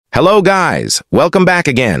Hello guys, welcome back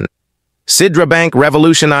again. SIDRA Bank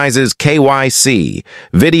revolutionizes KYC,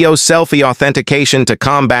 video selfie authentication to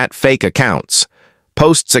combat fake accounts.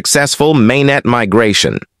 Post-successful mainnet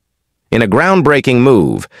migration. In a groundbreaking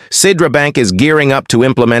move, SIDRA Bank is gearing up to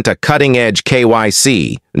implement a cutting-edge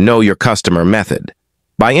KYC, Know Your Customer method.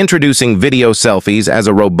 By introducing video selfies as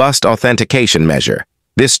a robust authentication measure,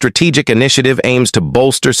 this strategic initiative aims to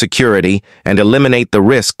bolster security and eliminate the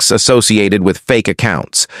risks associated with fake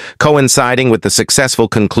accounts, coinciding with the successful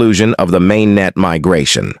conclusion of the mainnet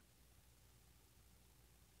migration.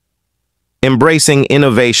 Embracing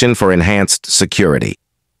innovation for enhanced security.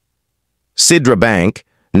 SIDRA Bank,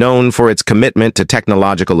 known for its commitment to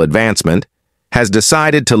technological advancement, has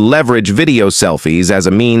decided to leverage video selfies as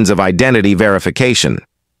a means of identity verification.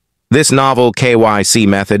 This novel KYC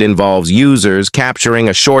method involves users capturing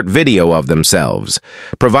a short video of themselves,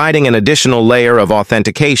 providing an additional layer of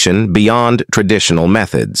authentication beyond traditional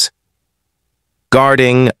methods.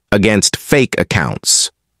 Guarding against fake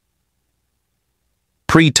accounts.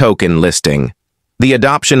 Pre-token listing. The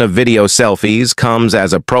adoption of video selfies comes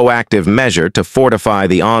as a proactive measure to fortify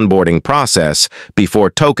the onboarding process before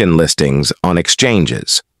token listings on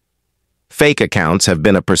exchanges. Fake accounts have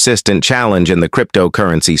been a persistent challenge in the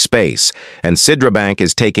cryptocurrency space, and SIDRA Bank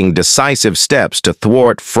is taking decisive steps to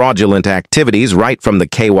thwart fraudulent activities right from the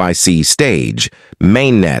KYC stage,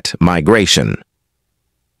 mainnet migration.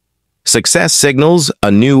 Success signals a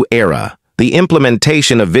new era. The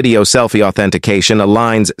implementation of video selfie authentication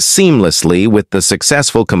aligns seamlessly with the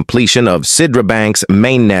successful completion of SIDRA Bank's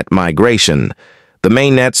mainnet migration. The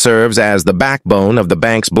mainnet serves as the backbone of the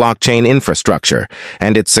bank's blockchain infrastructure,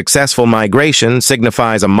 and its successful migration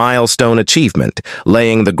signifies a milestone achievement,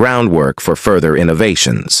 laying the groundwork for further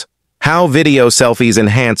innovations. How video selfies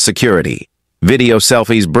enhance security. Video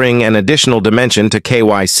selfies bring an additional dimension to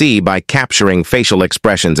KYC by capturing facial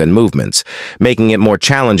expressions and movements, making it more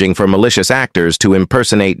challenging for malicious actors to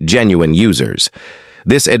impersonate genuine users.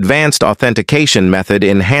 This advanced authentication method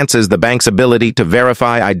enhances the bank's ability to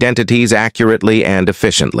verify identities accurately and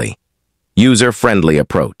efficiently. User-friendly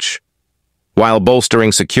approach. While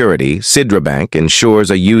bolstering security, SIDRA Bank ensures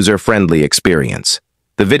a user-friendly experience.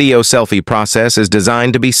 The video selfie process is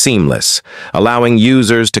designed to be seamless, allowing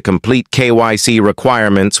users to complete KYC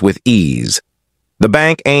requirements with ease. The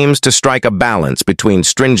bank aims to strike a balance between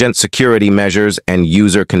stringent security measures and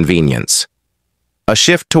user convenience. A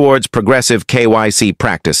shift towards progressive KYC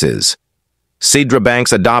practices. SIDRA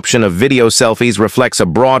Bank's adoption of video selfies reflects a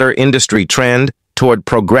broader industry trend toward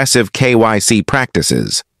progressive KYC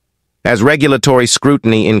practices. As regulatory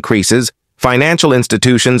scrutiny increases, financial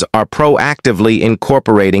institutions are proactively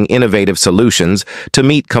incorporating innovative solutions to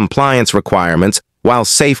meet compliance requirements while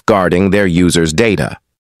safeguarding their users' data.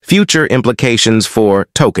 Future implications for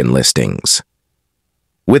token listings.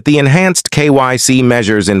 With the enhanced KYC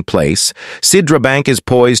measures in place, SIDRA Bank is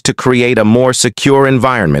poised to create a more secure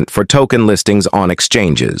environment for token listings on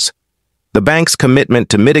exchanges. The bank's commitment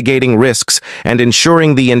to mitigating risks and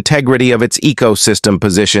ensuring the integrity of its ecosystem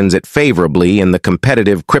positions it favorably in the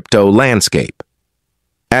competitive crypto landscape.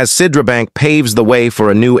 As SIDRA Bank paves the way for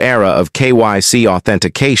a new era of KYC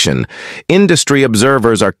authentication, industry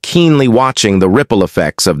observers are keenly watching the ripple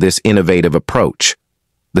effects of this innovative approach.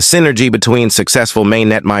 The synergy between successful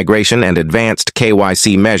mainnet migration and advanced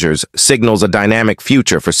KYC measures signals a dynamic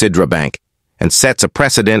future for SIDRA Bank and sets a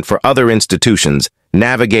precedent for other institutions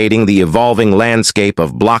navigating the evolving landscape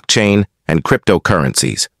of blockchain and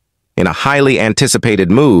cryptocurrencies. In a highly anticipated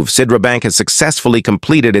move, SIDRA Bank has successfully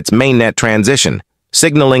completed its mainnet transition,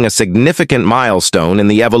 signaling a significant milestone in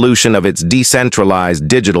the evolution of its decentralized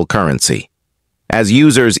digital currency. As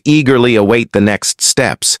users eagerly await the next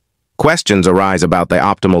steps, questions arise about the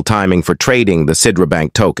optimal timing for trading the SIDRA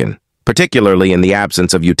Bank token, particularly in the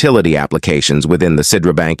absence of utility applications within the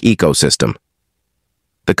SIDRA Bank ecosystem.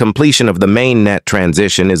 The completion of the mainnet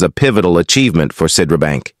transition is a pivotal achievement for SIDRA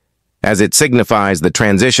Bank, as it signifies the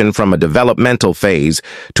transition from a developmental phase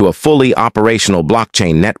to a fully operational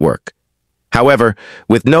blockchain network. However,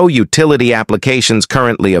 with no utility applications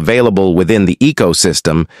currently available within the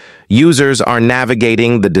ecosystem, users are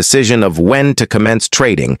navigating the decision of when to commence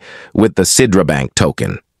trading with the SIDRA Bank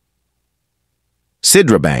token.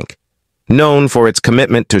 SIDRA Bank, known for its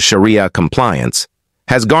commitment to Sharia compliance,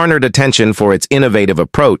 has garnered attention for its innovative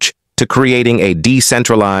approach to creating a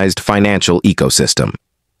decentralized financial ecosystem.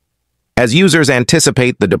 As users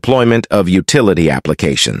anticipate the deployment of utility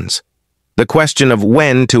applications, the question of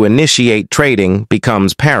when to initiate trading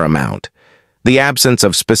becomes paramount. The absence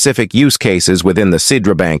of specific use cases within the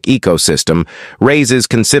SIDRA Bank ecosystem raises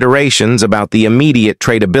considerations about the immediate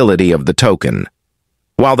tradability of the token.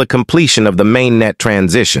 While the completion of the mainnet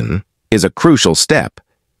transition is a crucial step,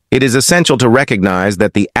 it is essential to recognize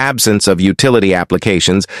that the absence of utility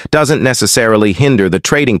applications doesn't necessarily hinder the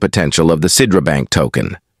trading potential of the SIDRA Bank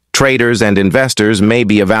token. Traders and investors may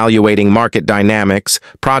be evaluating market dynamics,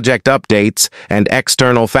 project updates, and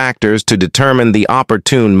external factors to determine the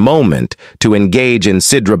opportune moment to engage in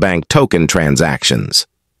SIDRA Bank token transactions.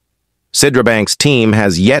 SIDRA Bank's team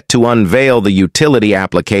has yet to unveil the utility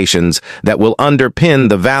applications that will underpin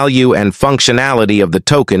the value and functionality of the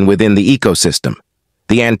token within the ecosystem.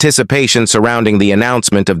 The anticipation surrounding the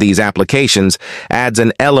announcement of these applications adds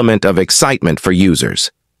an element of excitement for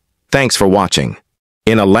users. Thanks for watching.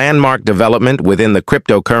 In a landmark development within the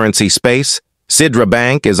cryptocurrency space, SIDRA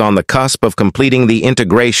Bank is on the cusp of completing the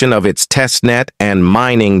integration of its testnet and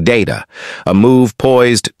mining data, a move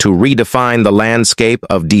poised to redefine the landscape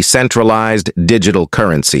of decentralized digital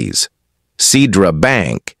currencies. SIDRA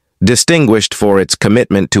Bank, distinguished for its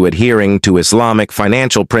commitment to adhering to Islamic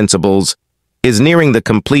financial principles, is nearing the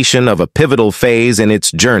completion of a pivotal phase in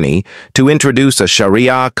its journey to introduce a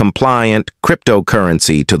Sharia-compliant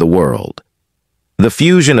cryptocurrency to the world. The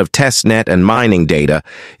fusion of testnet and mining data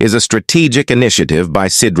is a strategic initiative by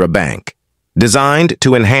SIDRA Bank, designed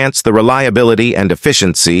to enhance the reliability and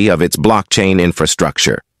efficiency of its blockchain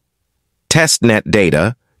infrastructure. Testnet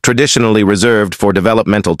data, traditionally reserved for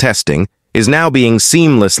developmental testing, is now being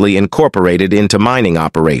seamlessly incorporated into mining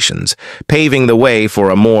operations, paving the way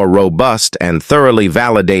for a more robust and thoroughly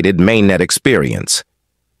validated mainnet experience.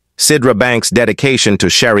 SIDRA Bank's dedication to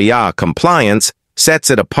Sharia compliance sets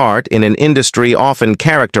it apart in an industry often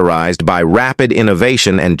characterized by rapid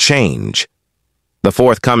innovation and change. The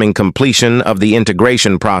forthcoming completion of the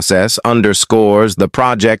integration process underscores the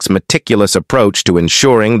project's meticulous approach to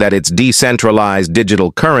ensuring that its decentralized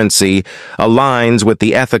digital currency aligns with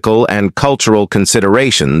the ethical and cultural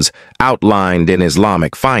considerations outlined in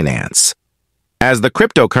Islamic finance. As the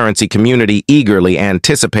cryptocurrency community eagerly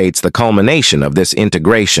anticipates the culmination of this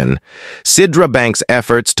integration, SIDRA Bank's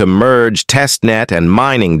efforts to merge testnet and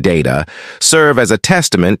mining data serve as a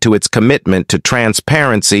testament to its commitment to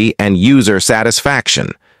transparency and user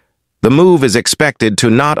satisfaction. The move is expected to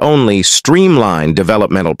not only streamline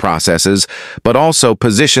developmental processes, but also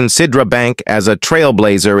position SIDRA Bank as a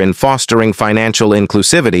trailblazer in fostering financial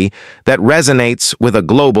inclusivity that resonates with a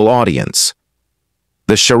global audience.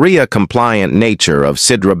 The Sharia-compliant nature of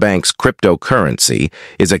SIDRA Bank's cryptocurrency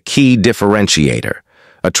is a key differentiator,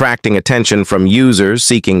 attracting attention from users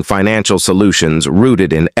seeking financial solutions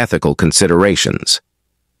rooted in ethical considerations.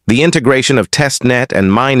 The integration of testnet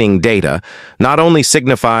and mining data not only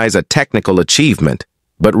signifies a technical achievement,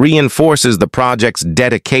 but reinforces the project's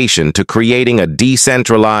dedication to creating a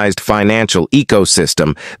decentralized financial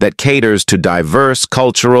ecosystem that caters to diverse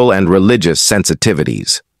cultural and religious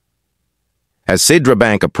sensitivities. As SIDRA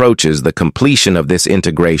Bank approaches the completion of this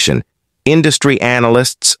integration, industry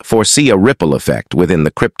analysts foresee a ripple effect within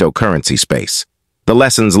the cryptocurrency space. The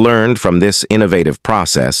lessons learned from this innovative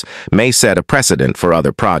process may set a precedent for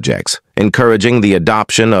other projects, encouraging the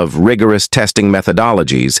adoption of rigorous testing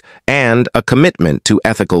methodologies and a commitment to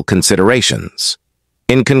ethical considerations.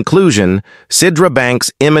 In conclusion, SIDRA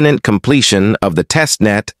Bank's imminent completion of the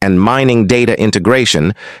testnet and mining data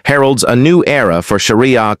integration heralds a new era for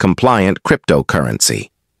Sharia-compliant cryptocurrency.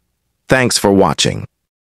 Thanks for watching.